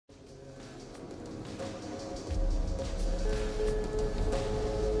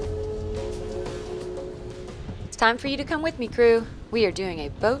time for you to come with me, crew. We are doing a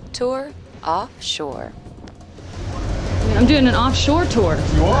boat tour offshore. I'm doing an offshore tour.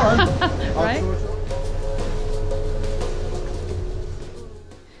 You are? Right?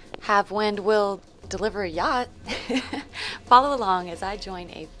 Have Wind will deliver a yacht. Follow along as I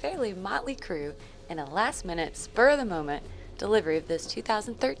join a fairly motley crew in a last-minute, spur-of-the-moment delivery of this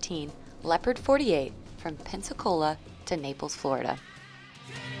 2013 Leopard 48 from Pensacola to Naples, Florida.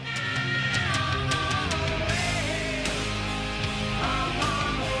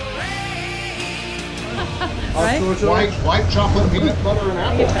 Right? White chocolate, peanut butter, and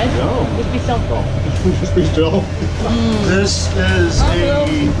apple. No. Just be still. Just be still. This is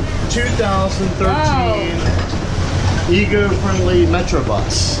a 2013 eco-friendly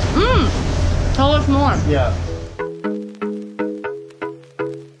Metrobus. Tell us more. Yeah.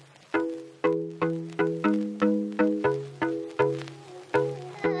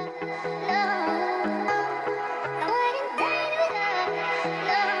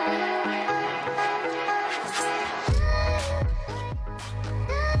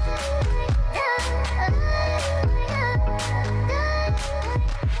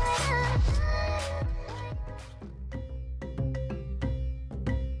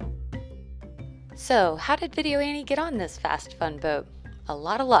 So, how did Video Annie get on this fast, fun boat? A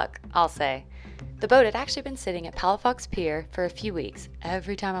lot of luck, I'll say. The boat had actually been sitting at Palafox Pier for a few weeks.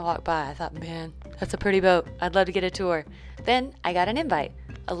 Every time I walked by, I thought, man, that's a pretty boat. I'd love to get a tour. Then I got an invite.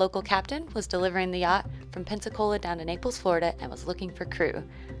 A local captain was delivering the yacht from Pensacola down to Naples, Florida, and was looking for crew.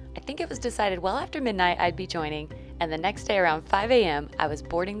 I think it was decided well after midnight I'd be joining, and the next day around 5 a.m. I was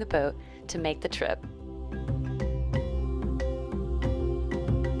boarding the boat to make the trip.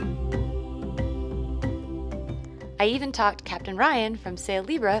 I even talked Captain Ryan from Sail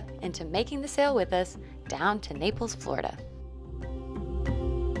Libra into making the sail with us down to Naples, Florida.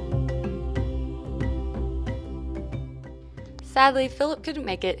 Sadly, Philip couldn't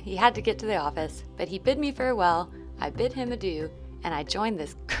make it. He had to get to the office, but he bid me farewell, I bid him adieu, and I joined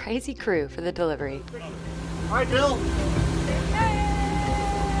this crazy crew for the delivery. All right, Bill.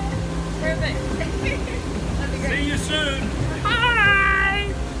 Perfect. See you soon. Bye.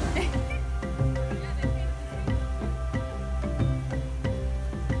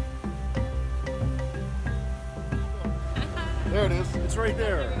 There it is. It's right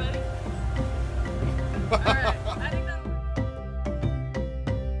there. All right. I think that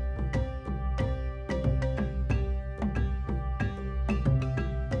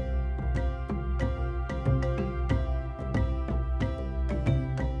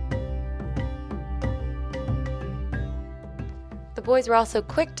The boys were also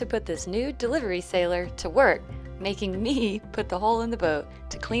quick to put this new delivery sailor to work, making me put the hole in the boat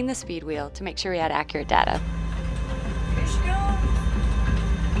to clean the speed wheel to make sure we had accurate data. Here she goes.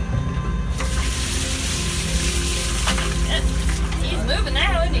 He's moving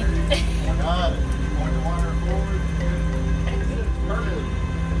now, isn't he? Got it. Point the water forward.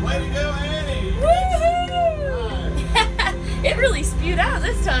 Perfect. Way to go, Annie. Woohoo! It really spewed out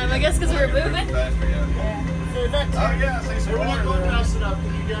this time, I guess, because we were moving. Faster, yeah. So is that Oh yeah, see some We're not water going there. fast enough.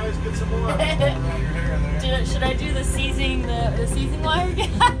 Can you guys get some more? Around your hair there. Should I do the seizing wire again?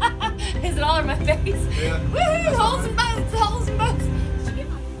 Is it all over my face? Yeah. Woohoo! Holes and boats! Holes and boats!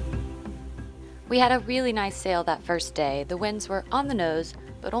 We had a really nice sail that first day. The winds were on the nose,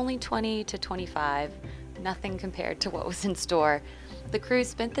 but only 20 to 25. Nothing compared to what was in store. The crew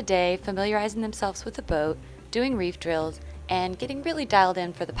spent the day familiarizing themselves with the boat, doing reef drills, and getting really dialed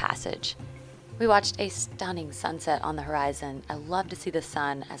in for the passage. We watched a stunning sunset on the horizon. I love to see the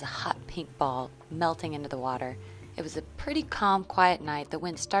sun as a hot pink ball melting into the water. It was a pretty calm, quiet night. The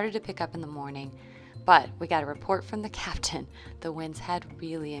wind started to pick up in the morning, but we got a report from the captain. The winds had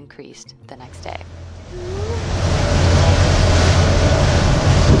really increased the next day. This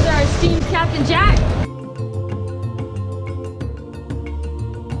is our esteemed Captain Jack.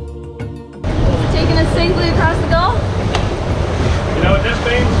 Taking us safely across the Gulf. You know what this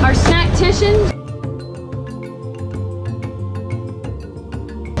means? Our snack-tician.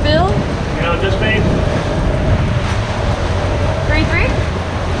 Bill. You know what this means? 33.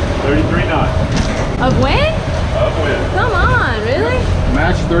 33 knots Of wind? of wind. Come on, really?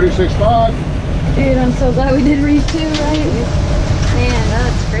 Match 36.5. Dude, I'm so glad we did reef too, right? Man,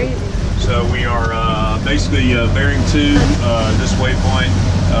 that's crazy. So we are basically bearing to this waypoint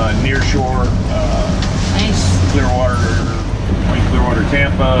near shore, Nice. Clearwater, Point Clearwater,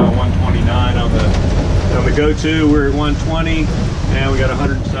 Tampa, 129 on the go-to. We're at 120, and we got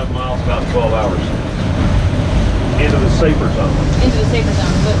 107 miles, about 12 hours into the safer zone. Into the safer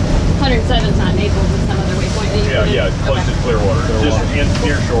zone, but 107's not Naples, it's some other waypoint that you put in. Yeah, close to clear water. Just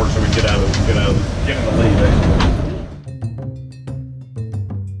near shore, so we get in the lead, basically.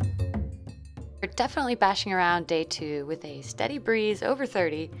 We're definitely bashing around day 2 with a steady breeze over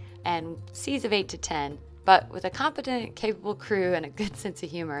 30 and seas of 8 to 10. But with a competent, capable crew and a good sense of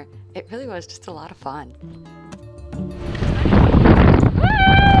humor, it really was just a lot of fun.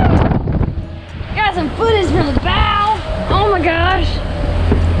 Got some footage from the bow. Oh my gosh.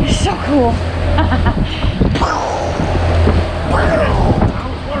 It's so cool. I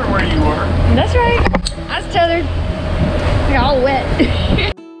was wondering where you were. That's right. I was tethered. I got all wet.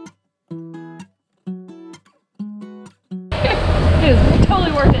 It was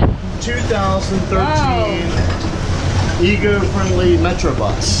totally worth it. 2013 eco-friendly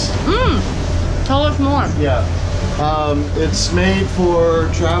Metrobus. Tell us more. Yeah. It's made for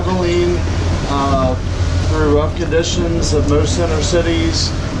traveling through rough conditions of most center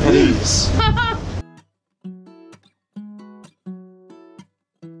cities at ease.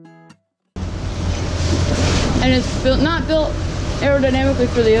 And it's not built aerodynamically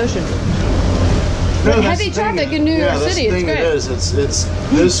for the ocean. No, But heavy traffic in New York City, it's great. It is. It's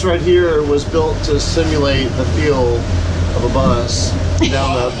this right here was built to simulate the feel of a bus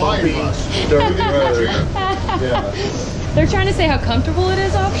down the bumpy, dirty road. Yeah. They're trying to say how comfortable it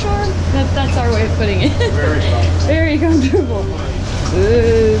is offshore. That's our way of putting it. Very comfortable. Very comfortable.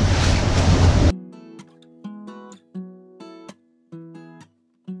 Ooh.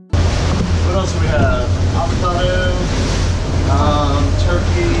 What else do we have? Avocado,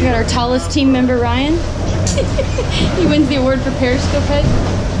 turkey. We got our tallest team member, Ryan. He wins the award for Periscope Head.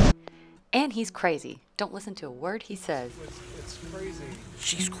 And he's crazy. Don't listen to a word he says. It's crazy.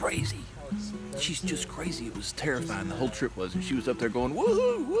 She's crazy. She's just crazy. It was terrifying. The whole trip was, and she was up there going,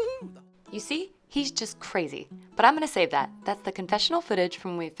 woohoo, woohoo. You see, he's just crazy. But I'm gonna save that. That's the confessional footage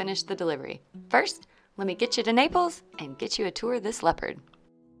from when we finished the delivery. First, let me get you to Naples and get you a tour of this Leopard.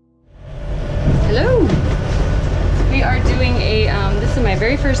 Hello. We are doing a, this is my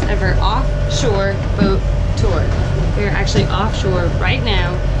very first ever offshore boat tour. We're actually offshore right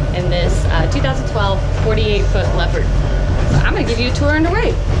now in this 2012 48-foot Leopard. So I'm gonna give you a tour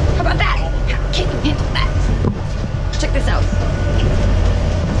underway. How about that? Can you handle that? Check this out.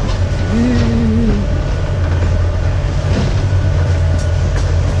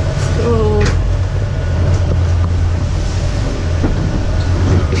 So,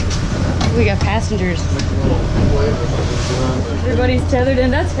 we got passengers. Everybody's tethered in.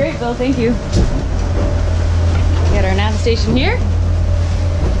 That's great, Bill. Thank you. We got our nav station here.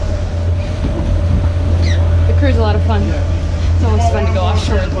 The crew's a lot of fun. It's always fun to go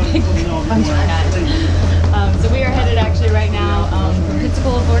offshore with a big bunch of guys. So we are headed actually right now from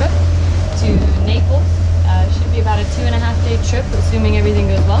Pensacola, Florida to Naples. Should be about a 2.5-day trip, assuming everything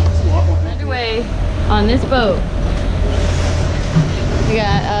goes well. Underway on this boat. We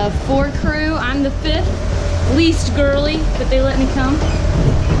got 4 crew. I'm the 5th, least girly, but they let me come.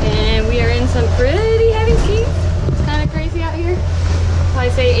 And we are in some pretty heavy seas. It's kind of crazy out here.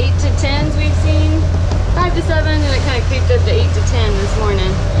 Probably say 8 to 10s we've seen. 5 to 7, and it kind of creeped up to 8 to 10 this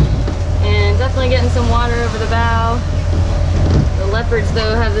morning. And definitely getting some water over the bow. The Leopards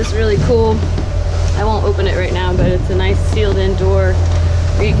though have this really cool, I won't open it right now, but it's a nice sealed in door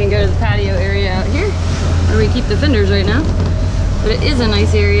where you can go to the patio area out here, where we keep the fenders right now. But it is a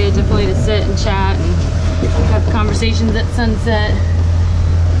nice area definitely to sit and chat and have conversations at sunset.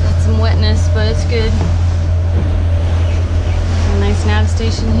 Got some wetness, but it's good. A nice nav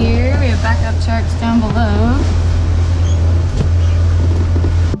station here. We have backup charts down below.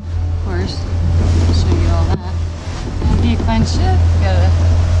 Of course, I'll show you all that. Big fun ship. Got a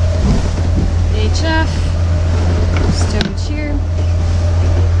HF stowage here.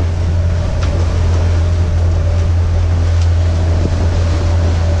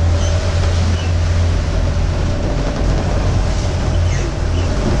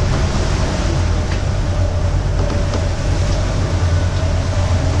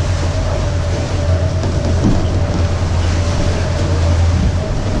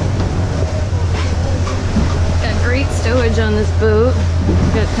 On this boat,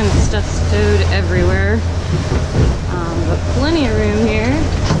 got kind of stuff stowed everywhere, but plenty of room here.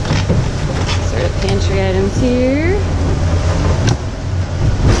 Sort of pantry items here.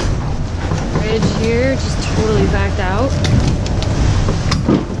 Fridge here, just totally backed out.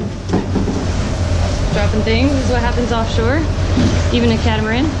 Dropping things is what happens offshore. Even a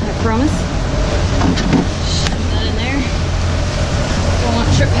catamaran, I promise. Shove that in there. Don't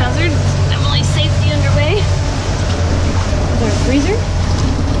want trip hazards. Definitely safety underway. Our freezer.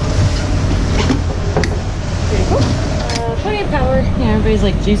 Pretty cool. Plenty of power. Yeah, everybody's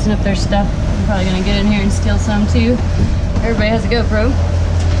like juicing up their stuff. I'm probably gonna get in here and steal some too. Everybody has a GoPro.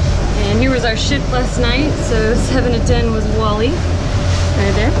 And here was our shift last night. So 7 to 10 was Wally,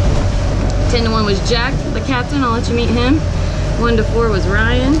 right there. 10 to 1 was Jack, the captain. I'll let you meet him. 1 to 4 was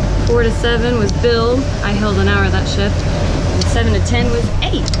Ryan. 4 to 7 was Bill. I held an hour of that shift. And 7 to 10 was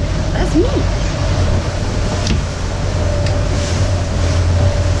 8. That's me.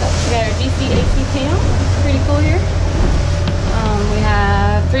 We got our DC AC panel. Pretty cool here. We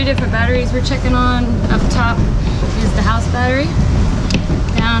have 3 different batteries we're checking on. Up top is the house battery.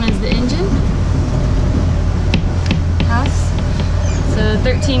 Down is the engine. House. So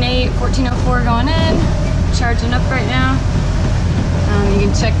 13.8, 1404 going in. Charging up right now. You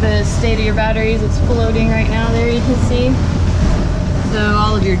can check the state of your batteries. It's floating right now. There you can see. So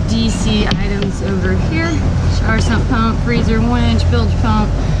all of your DC items over here. Shower sump pump, freezer, winch, bilge pump,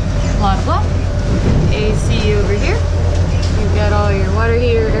 blah blah. AC over here. You've got all your water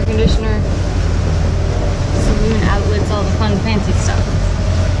heater, air conditioner, saloon outlets, all the fun fancy stuff.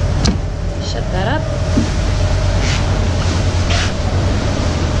 Shut that up.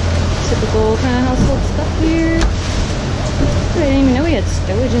 Typical kind of household stuff here. I didn't even know we had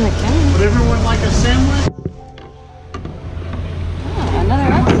stowage in the cabin. Would everyone like a sandwich? Oh, another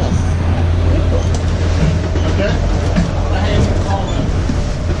access. Pretty cool. Okay.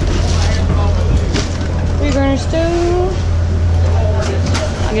 3-burner stove.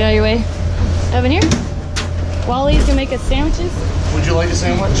 I'll get out of your way. Oven here. Wally's gonna make us sandwiches. Would you like a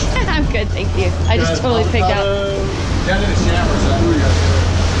sandwich? I'm good, thank you. I just totally picked out. Down in the shower, so we got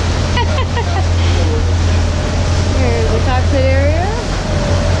Here's the cockpit area.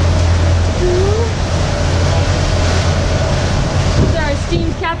 This is our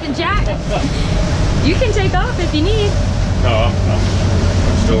esteemed Captain Jack. You can take off if you need. No,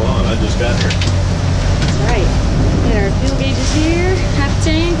 I'm still on. I just got here. That's right. Got our fuel gauges here. Half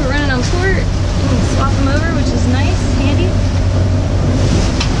tank. We're running on port. You can swap them over, which is nice, handy.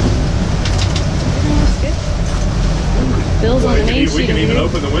 That's good. Bill's on the main sheet. We can even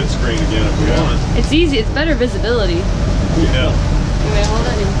open the windscreen again if we want. It's easy. It's better visibility. Yeah. Anyway, hold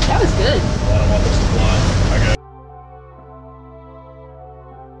on. That was good. I don't want this to fly. I got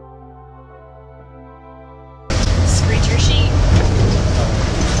it. Screecher sheet.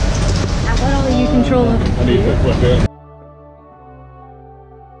 Now let all of you control it. I need to flip in.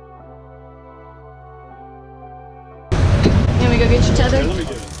 Can we go get your tether? Let me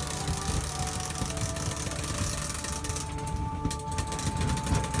do it.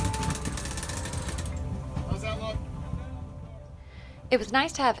 It was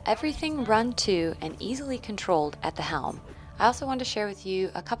nice to have everything run to and easily controlled at the helm. I also wanted to share with you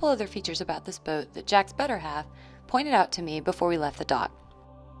a couple other features about this boat that Jack's better half pointed out to me before we left the dock.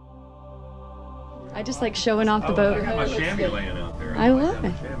 I just like showing off the boat. I got my chamois laying out there. I love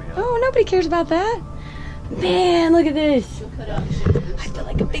it. Oh, nobody cares about that. Man, look at this. I feel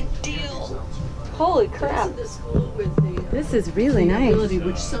like a big deal. Holy crap. This is really nice.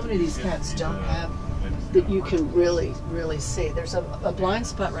 Which so many of these cats don't have, that you can really, really see. There's a blind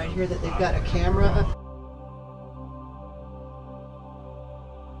spot right here that they've got a camera up.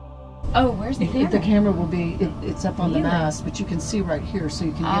 Oh, where's the camera? The camera will be, it's up on the mast, but you can see right here, so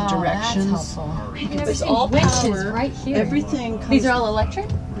you can give directions. That's helpful. It's all power. Right here. Everything comes. These are all electric?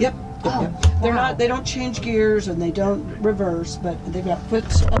 Yep. Oh, Yep. They're wow. not. They don't change gears and they don't reverse, but they've got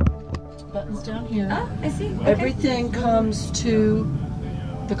buttons down here. Oh, I see. Okay. Everything comes to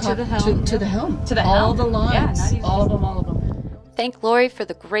the To the helm. To the helm. To the all helm. the lines. Yeah, not even all of them. Thank Lori for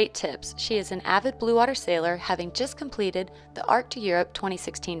the great tips. She is an avid blue water sailor, having just completed the Arc to Europe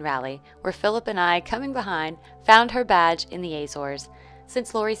 2016 rally, where Philip and I, coming behind, found her badge in the Azores.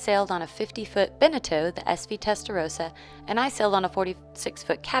 Since Lori sailed on a 50-foot Beneteau, the SV Testarossa, and I sailed on a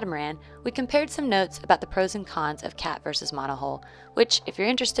 46-foot catamaran, we compared some notes about the pros and cons of cat versus monohull, which, if you're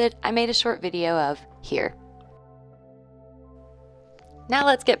interested, I made a short video of here. Now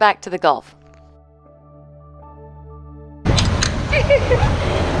let's get back to the Gulf. It's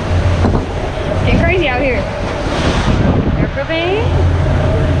getting crazy out here. Air propane.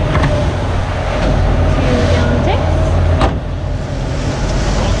 2-gallon tanks.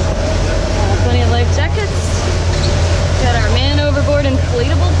 Plenty of life jackets. Got our man overboard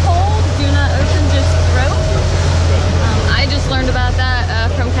inflatable pole. Do not open, just throw. I just learned about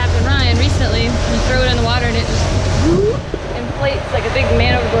that from Captain Ryan recently. You throw it in the water and it just inflates like a big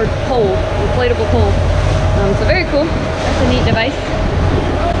man overboard pole, inflatable pole. So very cool. That's a neat device.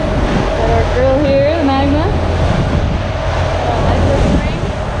 Got our grill here, the Magma.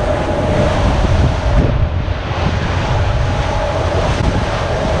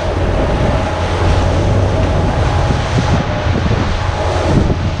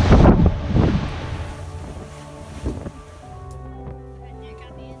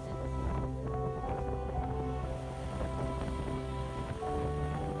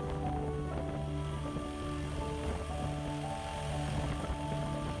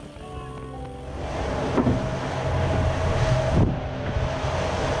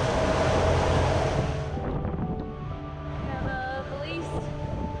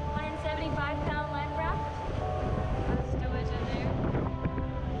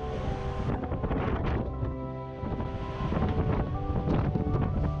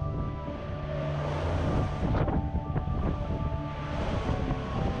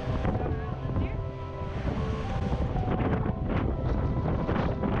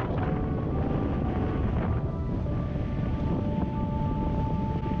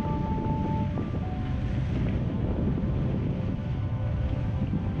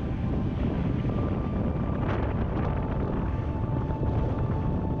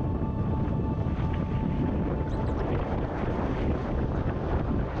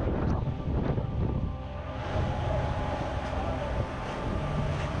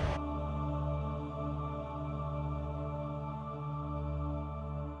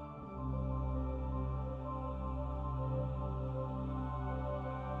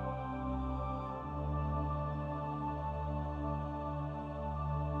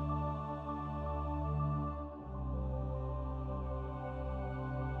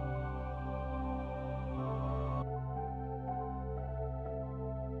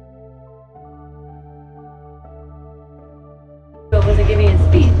 giving it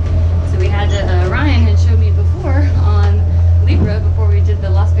speed. So we had to, Ryan had showed me before on Libra, before we did the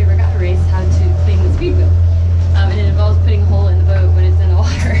Las Vegas regatta race, how to clean the speed wheel. And it involves putting a hole in the boat when it's in the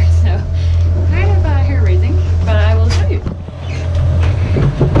water. So kind of hair raising, but I will show you.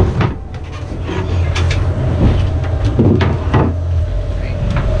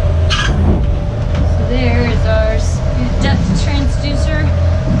 So there is our depth transducer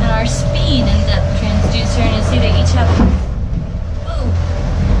and our speed and depth transducer, and you'll see they each have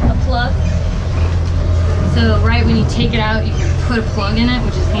a plug. So right when you take it out, you can put a plug in it,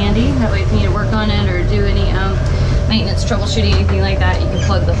 which is handy. That way if you need to work on it or do any maintenance, troubleshooting, anything like that, you can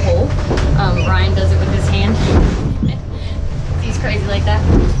plug the hole. Ryan does it with his hand. He's crazy like that.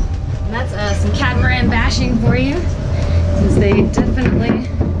 And that's some catamaran bashing for you, since they definitely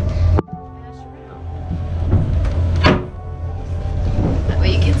bash around. That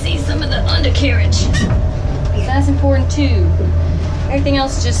way you can see some of the undercarriage, because that's important too. Everything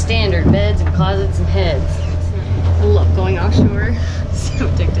else is just standard, beds and closets and heads. I love going offshore. So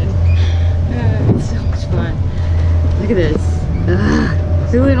addicted. It's so much fun. Look at this.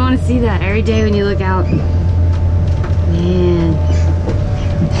 Who would want to see that every day when you look out? Man,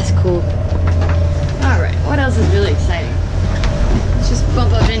 that's cool. Alright, what else is really exciting? Let's just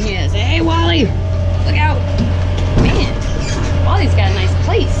bump up in here and say, hey Wally, look out. Man, Wally's got a nice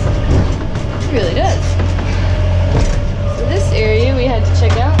place. He really does. So this area we had to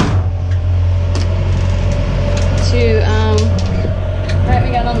check out. Right,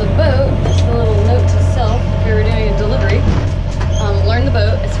 we got on the boat, just a little note to self if we were doing a delivery. Learn the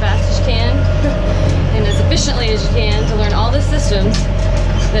boat as fast as you can and as efficiently as you can to learn all the systems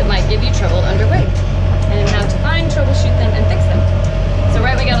that might give you trouble underway, and how to find, troubleshoot them, and fix them. So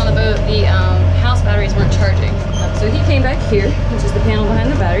right when we got on the boat, the house batteries weren't charging. So he came back here, which is the panel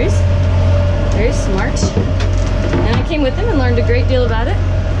behind the batteries. Very smart. And I came with him and learned a great deal about it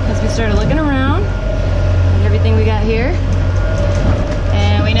as we started looking around and everything we got here.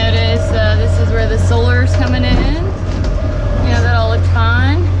 And we noticed this is where the solar's coming in. You know, that all looked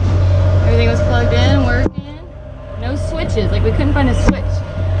fine. Everything was plugged in, working. No switches, like we couldn't find a switch.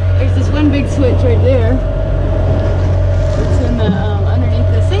 There's this one big switch right there. It's in the, underneath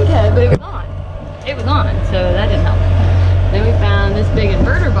the sink head, but it was on. It was on, so that didn't help. Then we found this big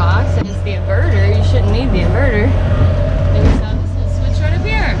inverter box, and it's the inverter. You shouldn't need the inverter. Then we found this little switch right up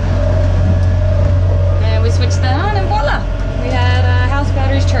here. And we switched that on, and voila! We had house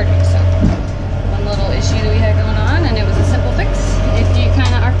batteries charging, so one little issue that we had going on, and it was a simple fix if you kind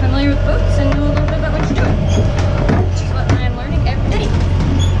of are familiar with boats and know a little bit about what you're doing, which is what I am learning every day.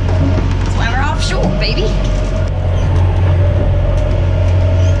 That's why we're offshore, baby.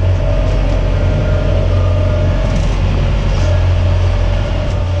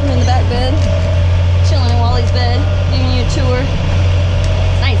 I'm in the back bed, chilling in Wally's bed, giving you a tour.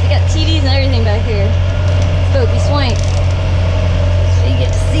 It's nice, they got TVs and everything back here. Spooky swank. So you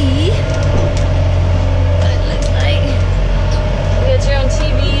get to see what it looks like. You got your own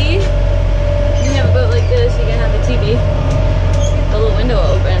TV. When you have a boat like this, you can have the TV. The little window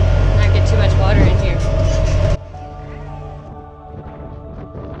open, not get too much water in here.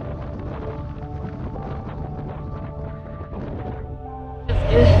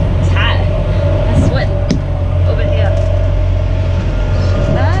 It's hot. I'm sweating over here.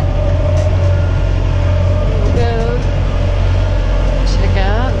 That. We'll go check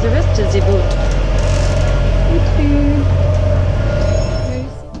out the rest of the boat.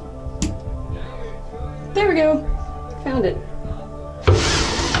 There we go. Found it.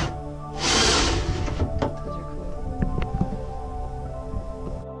 Those are cool.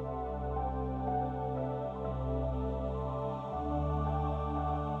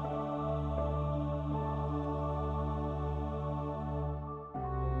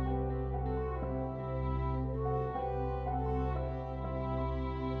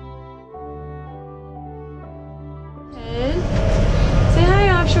 Say hi,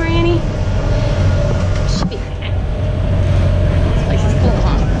 Offshore Annie. Should be. This place is cool,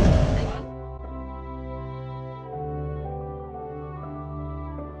 huh?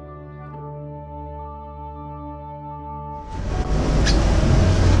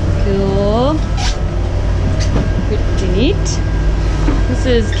 Cool. Pretty neat. This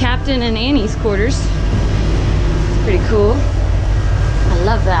is Captain and Annie's quarters. It's pretty cool. I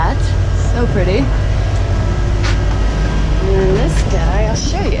love that. So pretty. And this guy, I'll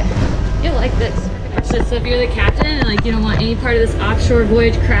show you. You'll like this. So if you're the captain and like you don't want any part of this offshore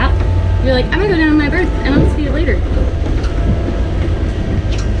voyage crap, you're like, I'm gonna go down to my berth and I'll see you later.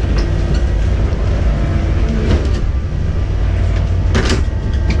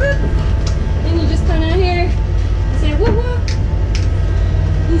 Then you just come out here and say whoop whoop.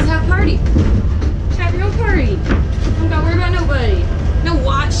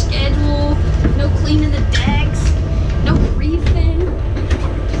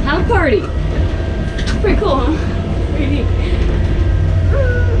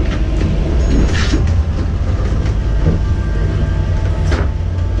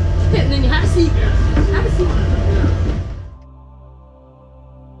 seat. Have a seat.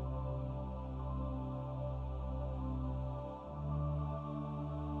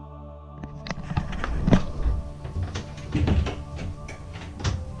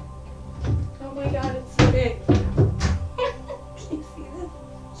 Oh my god, it's so big. Can you see this?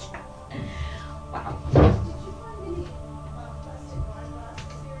 Wow.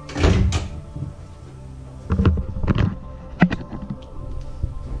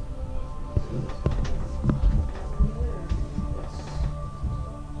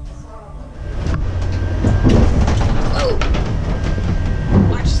 Whoa.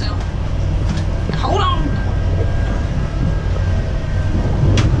 Watch yourself. Hold on.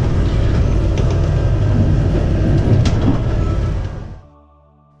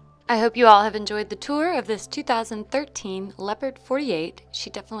 I hope you all have enjoyed the tour of this 2013 Leopard 48. She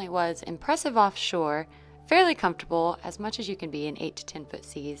definitely was impressive offshore, fairly comfortable, as much as you can be in 8 to 10 foot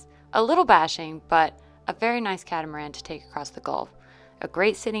seas, a little bashing, but a very nice catamaran to take across the Gulf. A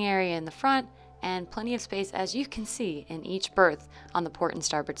great sitting area in the front, and plenty of space, as you can see, in each berth on the port and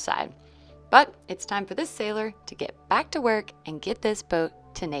starboard side. But it's time for this sailor to get back to work and get this boat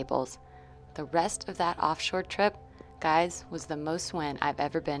to Naples. The rest of that offshore trip, guys, was the most wind I've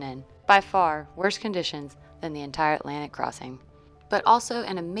ever been in. By far, worse conditions than the entire Atlantic crossing. But also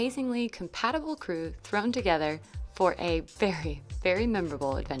an amazingly compatible crew thrown together for a very, very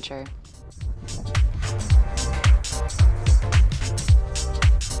memorable adventure.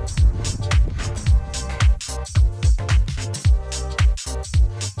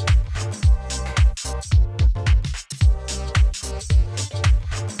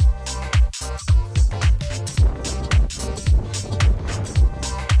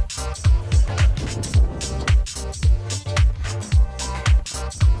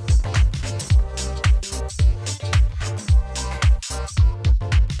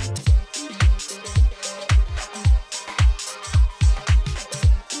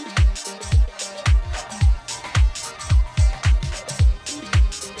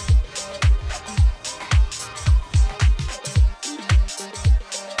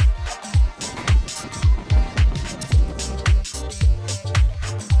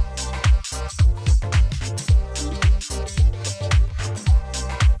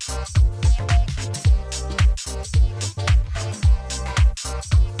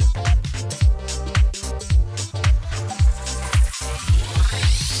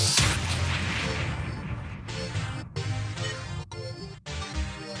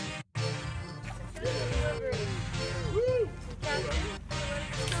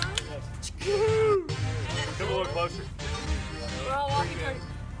 Come a little closer. We're all walking toward.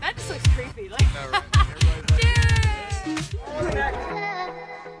 That just looks creepy. Like,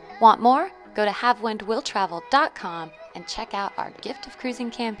 Want more? Go to HaveWindWillTravel.com and check out our Gift of Cruising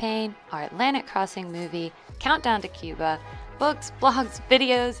campaign, our Atlantic Crossing movie, Countdown to Cuba, books, blogs,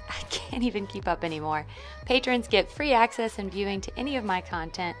 videos. I can't even keep up anymore. Patrons get free access and viewing to any of my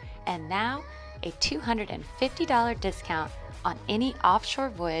content, and now a $250 discount on any offshore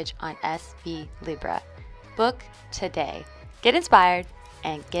voyage on SV Libra. Book today. Get inspired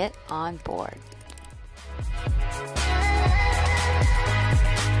and get on board.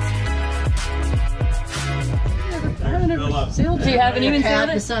 Sailed. Do you haven't even sailed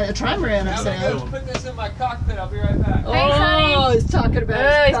it? Beside a trimaran I've sailed. Put this in my cockpit. I'll be right back. Thanks, honey. Oh, he's talking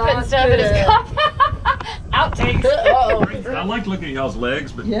about his he's putting stuff in his cockpit. cockpit. Outtakes. Uh-oh. I like looking at y'all's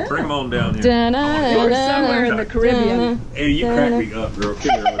legs, but Yeah. bring them on down here. We're somewhere in the Caribbean. Hey, you crack me up, girl. Come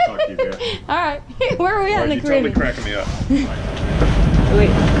here, I want to talk to you guys. All right. Where are we at in the You totally Caribbean? cracking me up. Wait.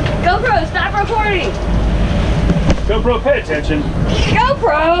 GoPro, stop recording. GoPro, pay attention.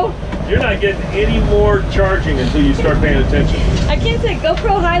 GoPro. You're not getting any more charging until you start paying attention. I can't say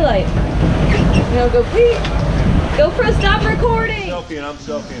GoPro highlight. No, go please. GoPro, stop recording. Selfie, I'm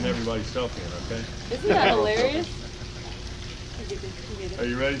selfieing, everybody's selfieing, okay? Isn't that hilarious? Are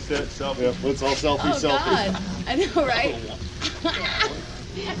you ready, set, selfie? Yeah, let's all selfie, Oh selfie. God, I know, right?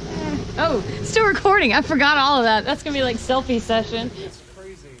 Oh, still recording. I forgot all of that. That's gonna be like selfie session.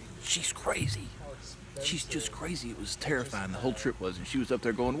 She's crazy. She's just crazy. It was terrifying. The whole trip was. And she was up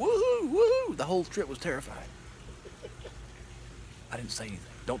there going, woohoo, woohoo. The whole trip was terrifying. I didn't say anything.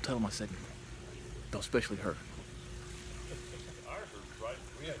 Don't tell them I said anything. Don't, especially her.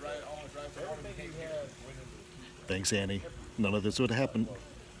 Thanks, Annie. None of this would have happened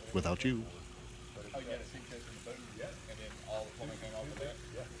without you.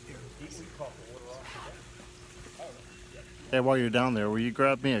 Hey, while you're down there, will you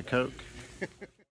grab me a Coke?